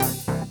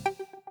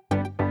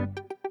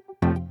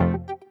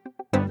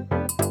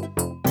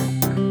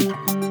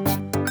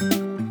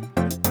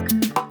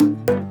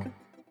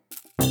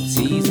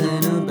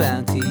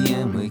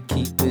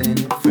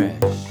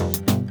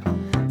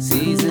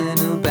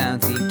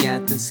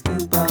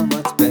scoop on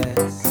what's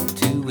best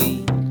to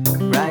eat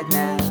right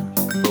now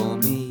for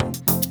me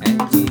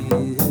and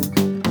you.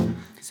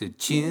 So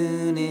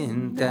tune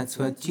in, that's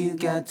what you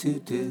got to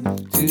do.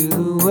 To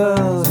the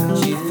world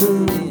of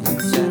food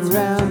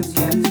surrounds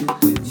you.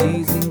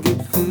 Choosing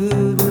good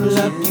food will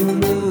up your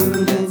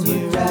mood and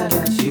your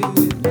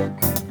attitude.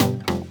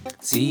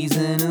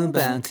 Seasonal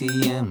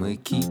Bounty and we're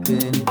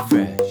keeping it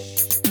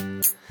fresh.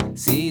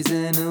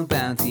 Seasonal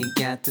Bounty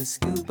got the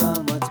scoop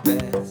on what's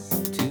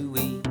best to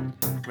eat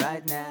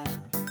right now.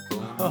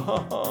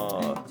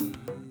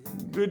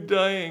 Good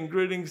day and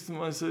greetings to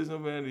my Seasonal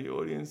Bounty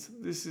audience.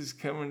 This is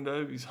Cameron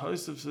Davies,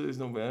 host of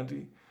Seasonal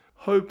Bounty,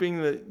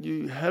 hoping that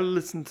you had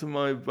listened to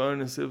my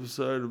bonus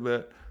episode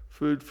about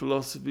food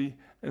philosophy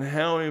and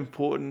how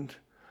important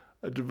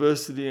a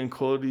diversity and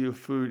quality of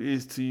food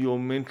is to your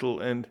mental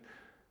and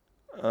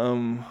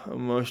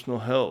emotional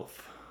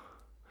health.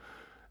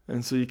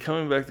 And so you're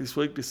coming back this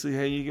week to see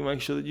how you can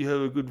make sure that you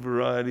have a good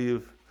variety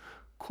of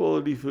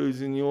quality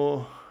foods in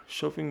your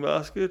shopping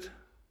basket.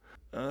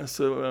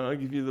 So I'll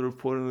give you the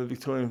report on the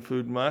Victorian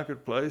Food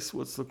Marketplace,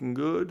 what's looking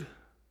good.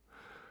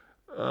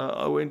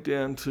 I went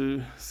down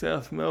to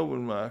South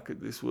Melbourne Market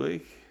this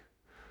week.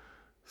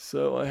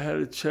 So I had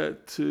a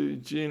chat to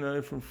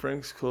Gino from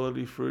Frank's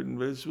Quality Fruit and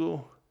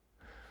Vegetable.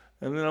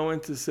 And then I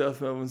went to South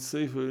Melbourne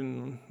Seafood,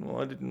 and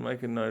I didn't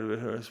make a note of it.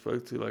 Who I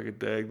spoke to like a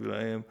dag that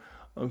I am.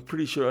 I'm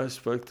pretty sure I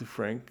spoke to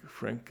Frank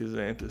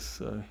Kazantis,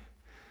 so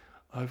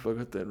I hope I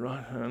got that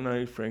right. I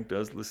know Frank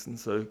does listen,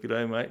 so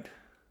g'day, mate.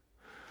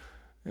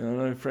 And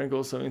I know Frank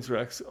also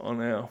interacts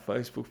on our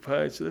Facebook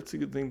page, so that's a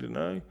good thing to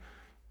know.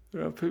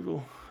 There are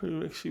people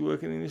who actually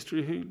work in the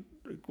industry who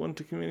want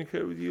to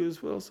communicate with you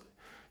as well. So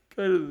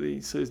go to the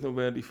Seasonal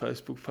Bounty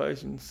Facebook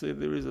page and see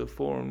there is a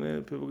forum there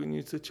that people can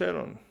use to chat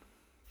on.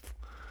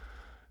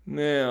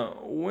 Now,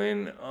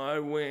 when I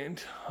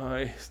went,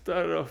 I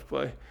started off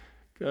by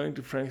going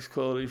to Frank's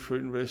Quality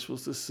Fruit and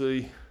Vegetables to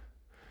see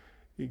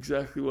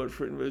exactly what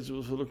fruit and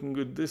vegetables were looking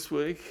good this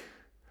week.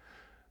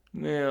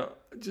 Now,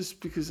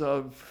 just because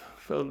I've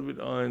felt a bit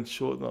iron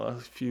short in the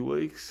last few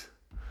weeks,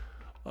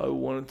 I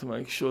wanted to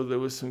make sure there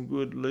was some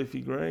good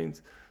leafy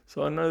greens.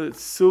 So I know that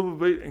silver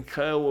beet and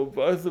kale were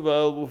both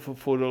available for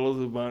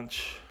 $4 a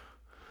bunch,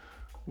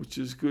 which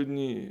is good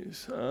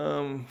news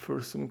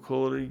for some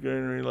quality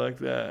greenery like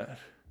that.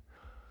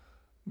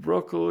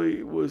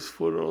 Broccoli was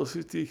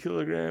 $4.50 a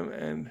kilogram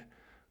and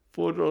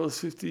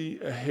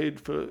 $4.50 a head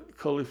for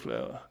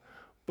cauliflower.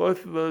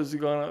 Both of those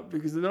have gone up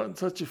because they're not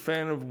such a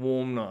fan of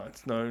warm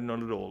nights. No,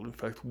 not at all. In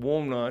fact,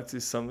 warm nights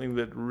is something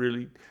that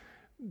really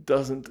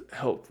doesn't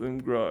help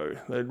them grow.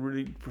 They'd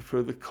really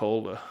prefer the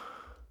colder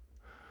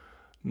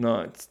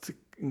nights to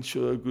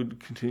ensure good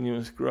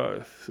continuous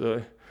growth.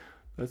 So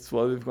that's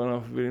why they've gone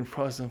up a bit in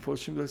price.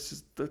 Unfortunately,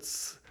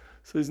 that's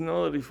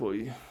seasonality for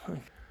you.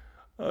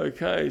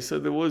 Okay, so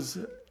there was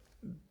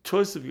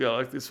choice of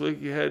garlic this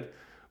week. You had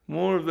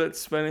more of that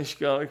Spanish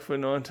garlic for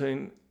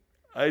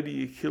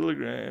 $19.80 a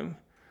kilogram,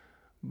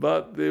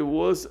 but there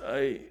was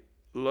a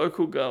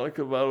local garlic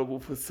available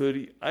for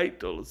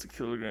 $38 a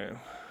kilogram.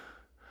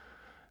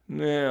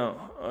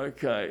 Now,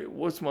 okay,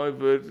 what's my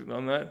verdict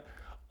on that?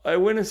 I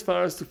went as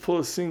far as to pull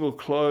a single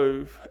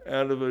clove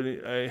out of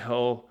a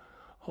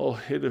whole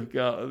head of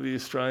garlic, the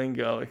Australian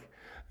garlic,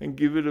 and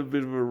give it a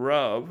bit of a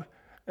rub,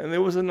 and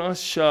there was a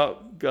nice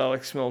sharp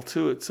garlic smell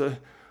to it. So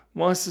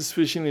my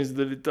suspicion is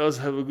that it does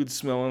have a good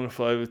smell and a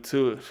flavour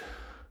to it.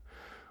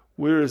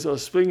 Whereas I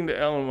was speaking to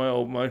Alan, my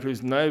old mate,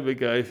 whose neighbour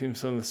gave him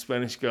some of the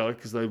Spanish garlic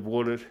because they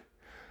bought it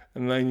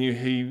and they knew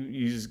he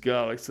uses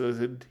garlic. So they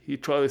said, here,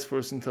 try this for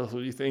us and tell us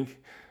what you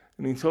think.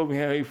 And he told me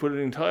how he put an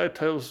entire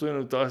tablespoon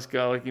of diced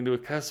garlic into a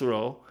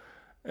casserole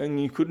and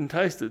you couldn't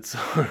taste it. So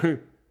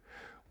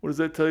what does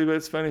that tell you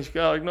about Spanish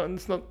garlic?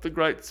 It's not the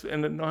great,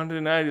 and at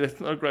 $19.80, that's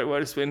not a great way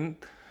to spend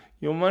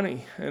your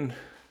money. And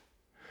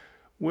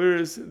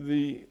whereas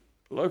the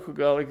local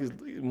garlic is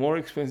more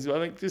expensive, I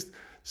think just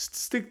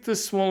stick to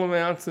small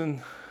amounts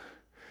and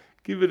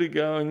give it a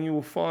go, and you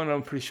will find,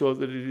 I'm pretty sure,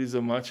 that it is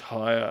a much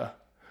higher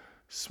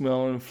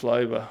smell and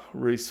flavour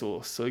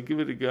resource. So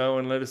give it a go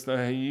and let us know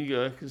how you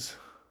go, because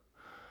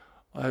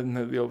I hadn't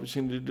had the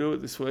opportunity to do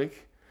it this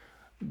week.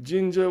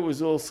 Ginger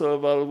was also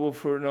available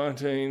for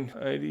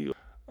 $19.80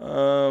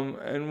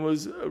 and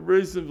was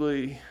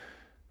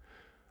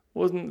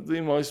wasn't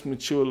the most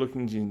mature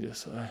looking ginger,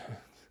 so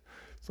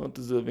it's not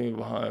deserving of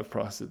a higher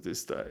price at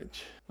this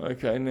stage.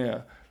 Okay,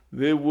 now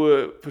there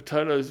were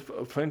potatoes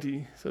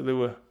aplenty. So there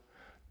were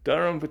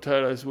Durham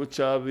potatoes, which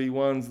are the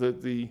ones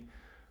that the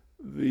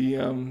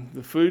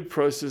food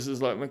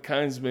processors like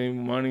McCain's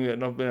been moaning about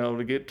not being able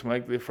to get to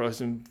make their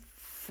frozen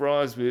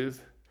fries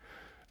with.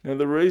 Now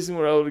the reason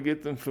we're able to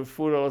get them for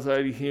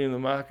 $4.80 here in the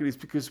market is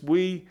because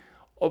we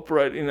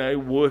operate in a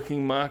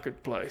working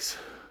marketplace.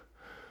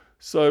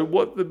 So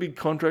what the big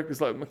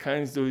contractors like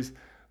McCain's do is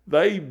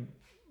they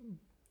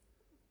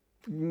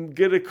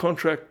get a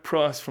contract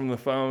price from the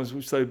farmers,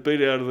 which they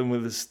beat out of them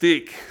with a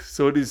stick.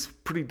 So it is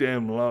pretty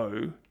damn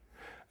low.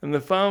 And the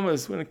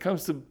farmers, when it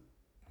comes to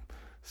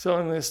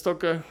selling their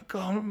stock, go,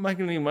 God, I'm not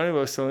making any money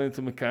by selling it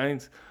to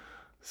McCain's.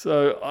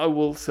 So I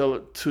will sell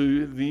it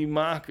to the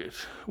market,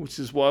 which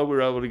is why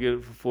we're able to get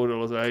it for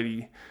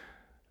 $4.80,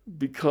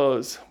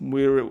 because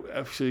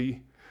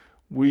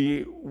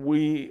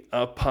we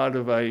are part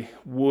of a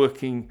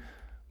working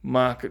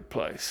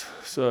marketplace.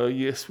 So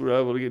yes, we're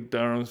able to get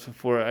Durhams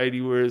for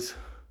 $4.80, whereas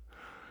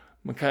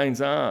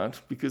McCain's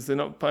aren't, because they're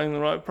not paying the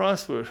right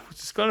price for it, which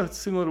is kind of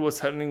similar to what's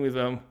happening with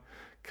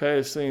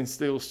KFC and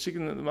Steele's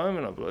Chicken at the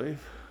moment, I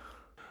believe.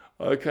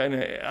 Okay,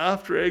 now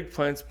after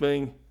eggplants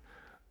being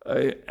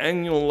an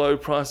annual low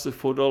price of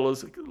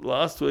 $4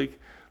 last week,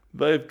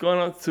 they've gone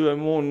up to a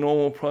more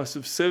normal price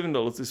of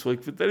 $7 this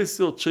week, but that is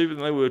still cheaper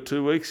than they were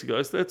 2 weeks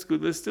ago, so that's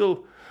good. They're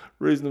still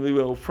reasonably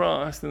well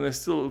priced, and they're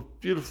still a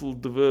beautiful,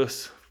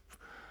 diverse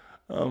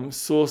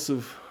source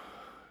of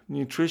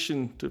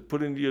nutrition to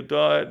put into your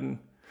diet, and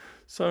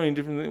so many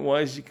different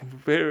ways you can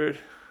prepare it.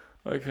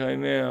 Okay,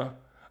 now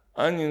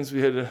onions,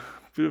 we had a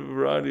bit of a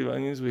variety of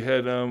onions. We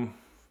had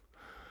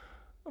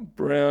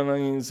brown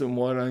onions and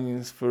white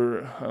onions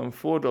for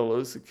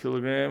 $4 a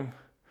kilogram.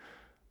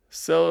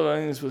 Salad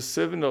onions were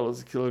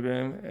 $7 a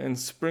kilogram, and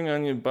spring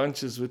onion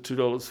bunches were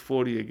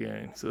 $2.40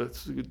 again. So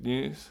that's good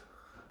news.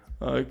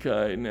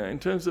 Okay, now in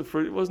terms of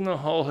fruit, it wasn't a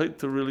whole heap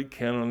to really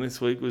count on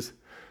this week. It was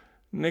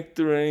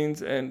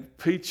nectarines and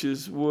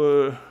peaches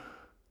were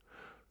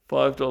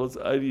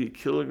 $5.80 a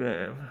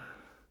kilogram.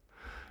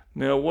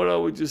 Now what I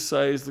would just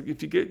say is, look,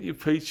 if you get your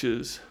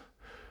peaches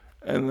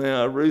and they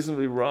are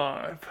reasonably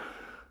ripe,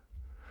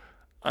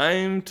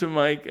 aim to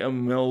make a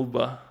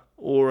Melba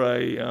or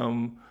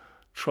a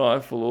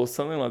trifle or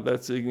something like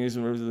that, so you can use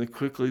them relatively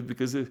quickly.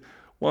 Because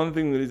one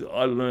thing that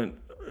I learned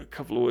a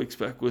couple of weeks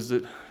back was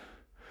that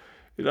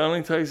it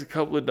only takes a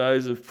couple of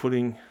days of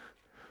putting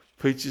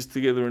peaches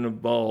together in a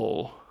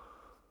bowl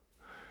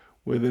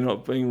where they're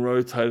not being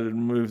rotated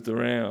and moved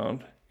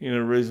around in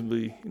a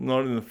reasonably,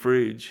 not in the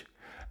fridge,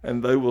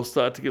 and they will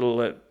start to get all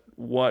that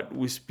white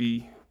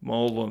wispy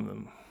mold on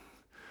them.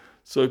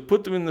 So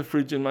put them in the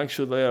fridge and make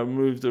sure they are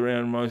moved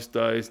around most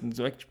days, and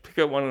pick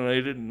up one and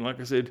eat it. And like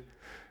I said,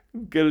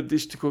 get a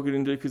dish to cook it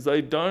into, because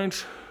they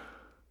don't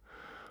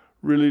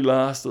really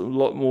last a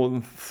lot more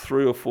than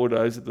 3 or 4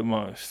 days at the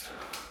most.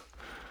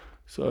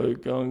 So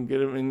go and get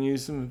them and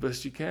use them as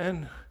best you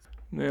can.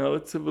 Now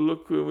let's have a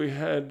look where we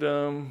had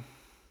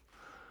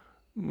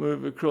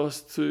move across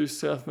to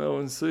South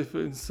Melbourne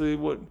Seafood and see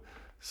what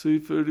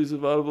seafood is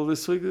available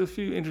this week. There's a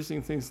few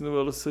interesting things in the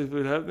world of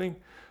seafood happening.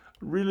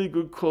 Really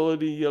good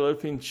quality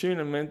yellowfin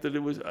tuna meant that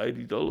it was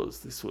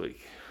 $80 this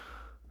week.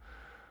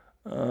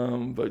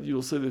 But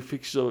you'll see the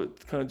pictures of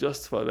it kind of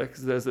justify that,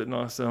 because it has that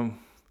nice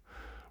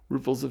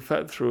ripples of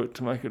fat through it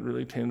to make it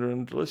really tender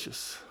and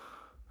delicious.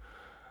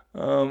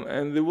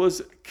 And there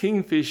was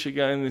kingfish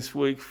again this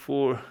week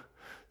for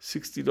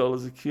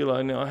 $60 a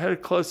kilo. Now I had a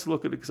closer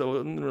look at it because I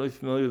wasn't really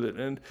familiar with it,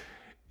 and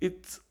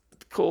it's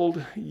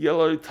called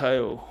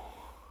yellowtail,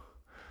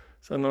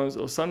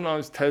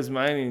 sometimes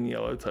Tasmanian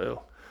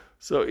yellowtail.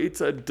 So it's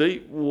a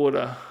deep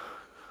water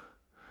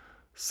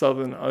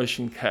Southern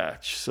Ocean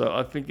catch. So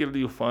I think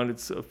you'll find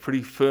it's a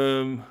pretty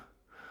firm,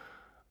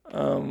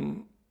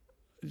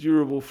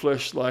 durable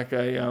flesh like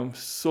a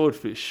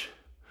swordfish,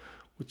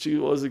 which it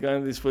was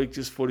again this week,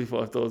 just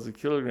 $45 a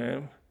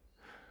kilogram.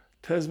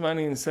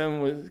 Tasmanian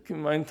salmon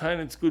can maintain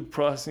its good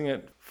pricing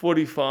at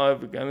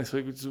 $45 again this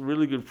week, which is a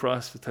really good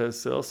price for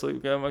Tassel. So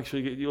go make sure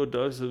you get your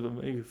dose of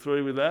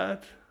omega-3 with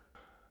that.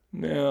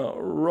 Now,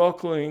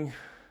 rockling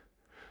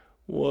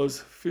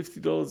was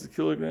 $50 a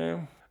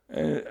kilogram,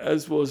 and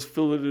as was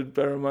filleted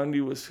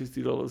barramundi was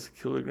 $50 a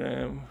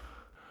kilogram,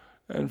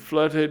 and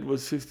flathead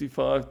was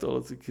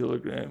 $55 a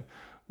kilogram,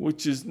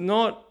 which is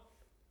not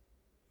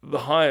the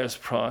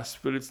highest price,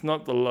 but it's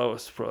not the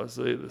lowest price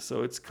either.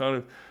 So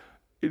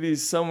it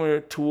is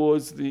somewhere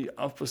towards the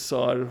upper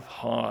side of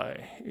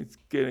high. It's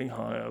getting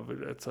higher,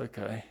 but that's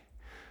okay.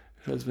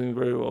 It has been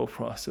very well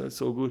priced, so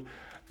that's all good.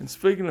 And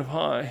speaking of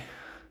high,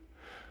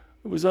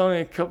 it was only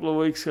a couple of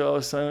weeks ago I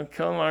was saying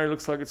calamari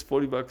looks like it's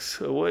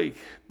 $40 a week,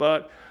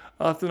 but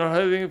after not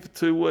having it for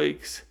 2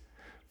 weeks,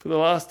 for the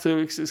last 2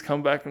 weeks it's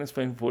come back and it's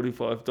been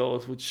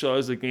 $45, which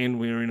shows again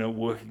we're in a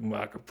working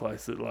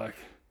marketplace that, like,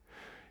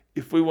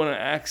 if we want to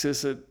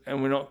access it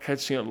and we're not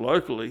catching it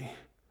locally,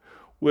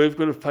 we've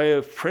got to pay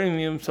a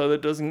premium so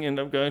that doesn't end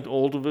up going to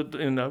all of it,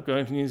 end up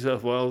going to New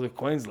South Wales or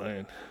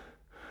Queensland.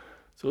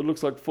 So it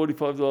looks like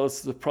 $45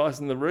 is the price,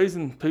 and the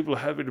reason people are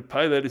happy to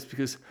pay that is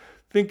because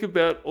think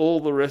about all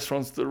the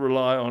restaurants that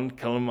rely on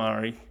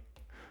calamari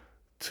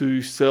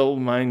to sell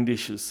main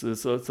dishes. So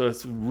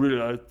it's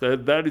really,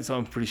 that is,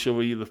 I'm pretty sure,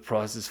 where the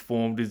price is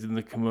formed, is in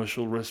the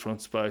commercial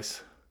restaurant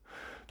space,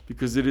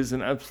 because it is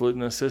an absolute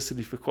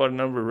necessity for quite a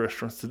number of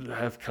restaurants to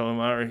have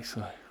calamari.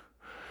 So.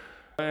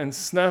 And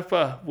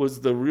snapper was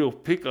the real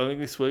pick, I think,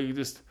 this week.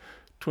 Just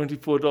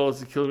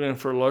 $24 a kilogram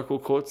for a local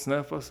caught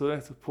snapper. So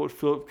that's a Port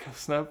Phillip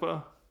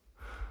snapper.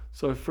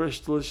 So fresh,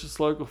 delicious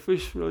local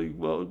fish, really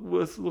well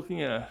worth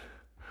looking at.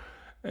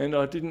 And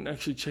I didn't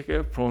actually check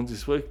out prawns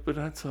this week, but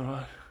that's all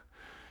right.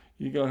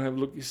 You go and have a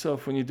look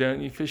yourself when you're down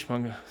at your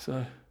fishmonger.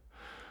 So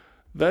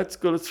that's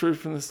got it through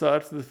from the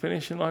start to the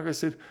finish. And like I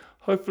said,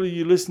 hopefully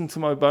you listened to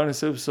my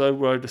bonus episode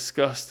where I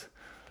discussed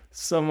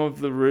some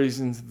of the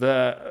reasons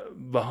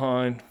that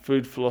behind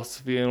food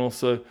philosophy, and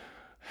also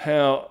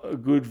how a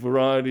good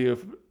variety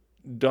of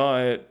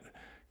diet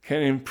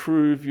can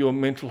improve your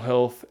mental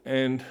health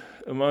and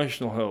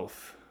emotional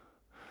health.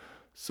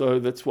 So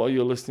that's why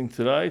you're listening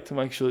today, to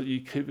make sure that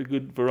you keep a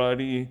good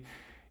variety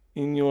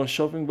in your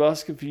shopping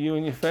basket for you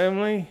and your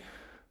family.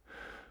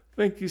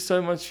 Thank you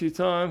so much for your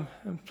time,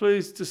 and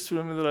please just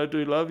remember that I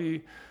do love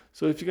you.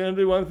 So if you're going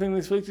to do one thing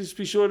this week, just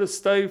be sure to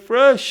stay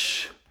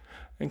fresh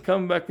and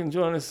come back and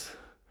join us.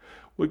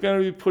 We're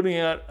going to be putting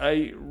out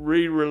a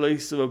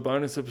re-release of a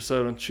bonus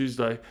episode on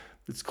Tuesday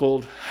that's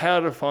called How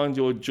to Find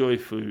Your Joy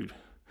Food,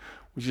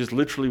 which is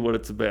literally what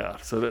it's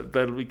about. So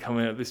that'll be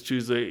coming out this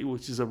Tuesday,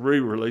 which is a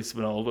re-release of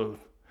an older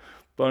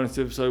bonus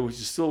episode, which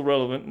is still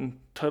relevant and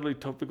totally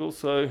topical.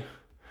 So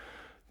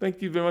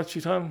thank you very much for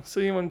your time.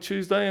 See you on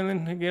Tuesday, and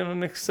then again on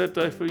next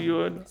Saturday for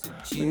your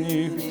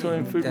new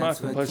Victorian Food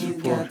Marketplace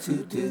report. To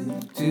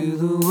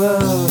the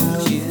world,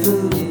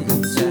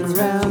 food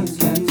surrounds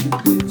you.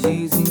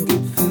 Choosing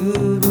good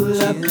food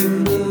will up your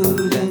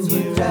mood and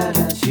your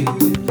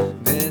attitude.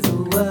 There's a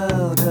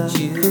world of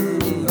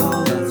food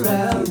all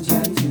around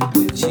you.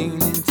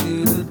 Tune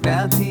into the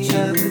bounty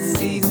of the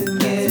season,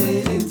 get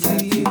it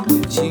into you.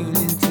 Tune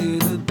into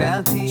the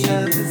bounty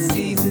of the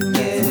season,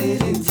 get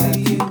it into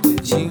you.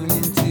 Tune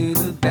into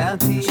the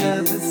bounty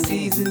of the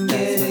season,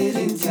 get it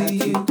into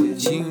you.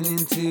 Tune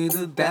into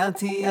the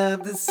bounty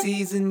of the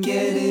season,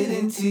 get it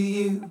into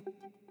you.